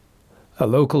A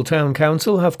local town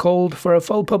council have called for a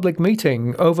full public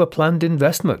meeting over planned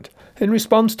investment. In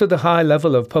response to the high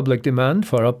level of public demand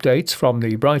for updates from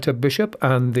the Brighter Bishop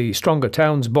and the Stronger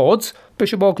Towns boards,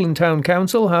 Bishop Auckland Town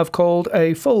Council have called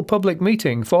a full public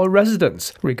meeting for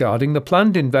residents regarding the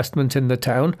planned investment in the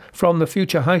town from the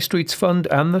Future High Streets Fund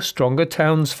and the Stronger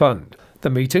Towns Fund.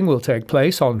 The meeting will take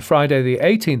place on Friday the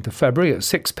 18th of February at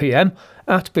 6 p.m.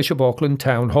 at Bishop Auckland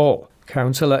Town Hall.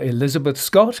 Councillor Elizabeth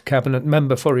Scott, Cabinet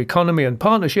Member for Economy and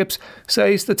Partnerships,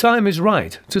 says the time is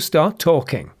right to start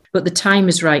talking. But the time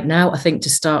is right now, I think, to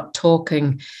start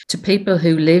talking to people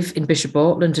who live in Bishop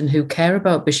Auckland and who care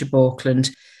about Bishop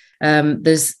Auckland.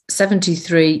 There's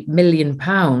 £73 million,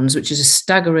 which is a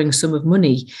staggering sum of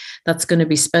money that's going to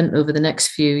be spent over the next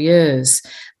few years.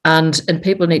 And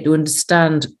people need to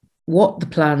understand what the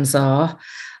plans are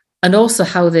and also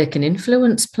how they can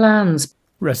influence plans.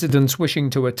 Residents wishing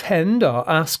to attend are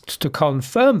asked to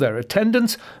confirm their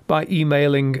attendance by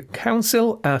emailing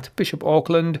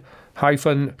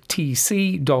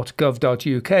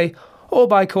council@bishopauckland-tc.gov.uk or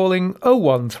by calling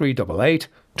 01388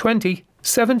 20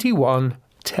 71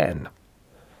 10.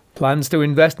 Plans to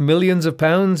invest millions of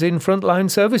pounds in frontline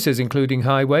services, including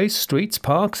highways, streets,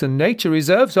 parks and nature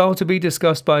reserves, are to be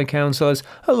discussed by councillors,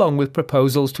 along with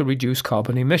proposals to reduce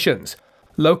carbon emissions.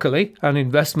 Locally, an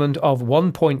investment of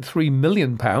 £1.3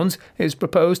 million is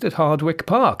proposed at Hardwick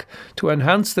Park to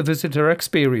enhance the visitor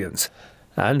experience.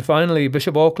 And finally,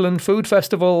 Bishop Auckland Food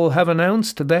Festival have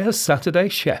announced their Saturday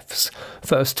chefs.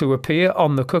 First to appear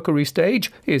on the cookery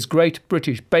stage is Great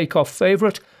British Bake Off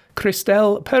favourite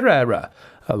Christelle Pereira,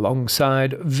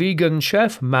 alongside vegan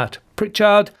chef Matt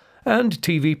Pritchard and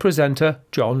TV presenter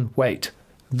John Waite.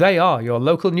 They are your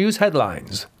local news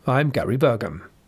headlines. I'm Gary Burgham.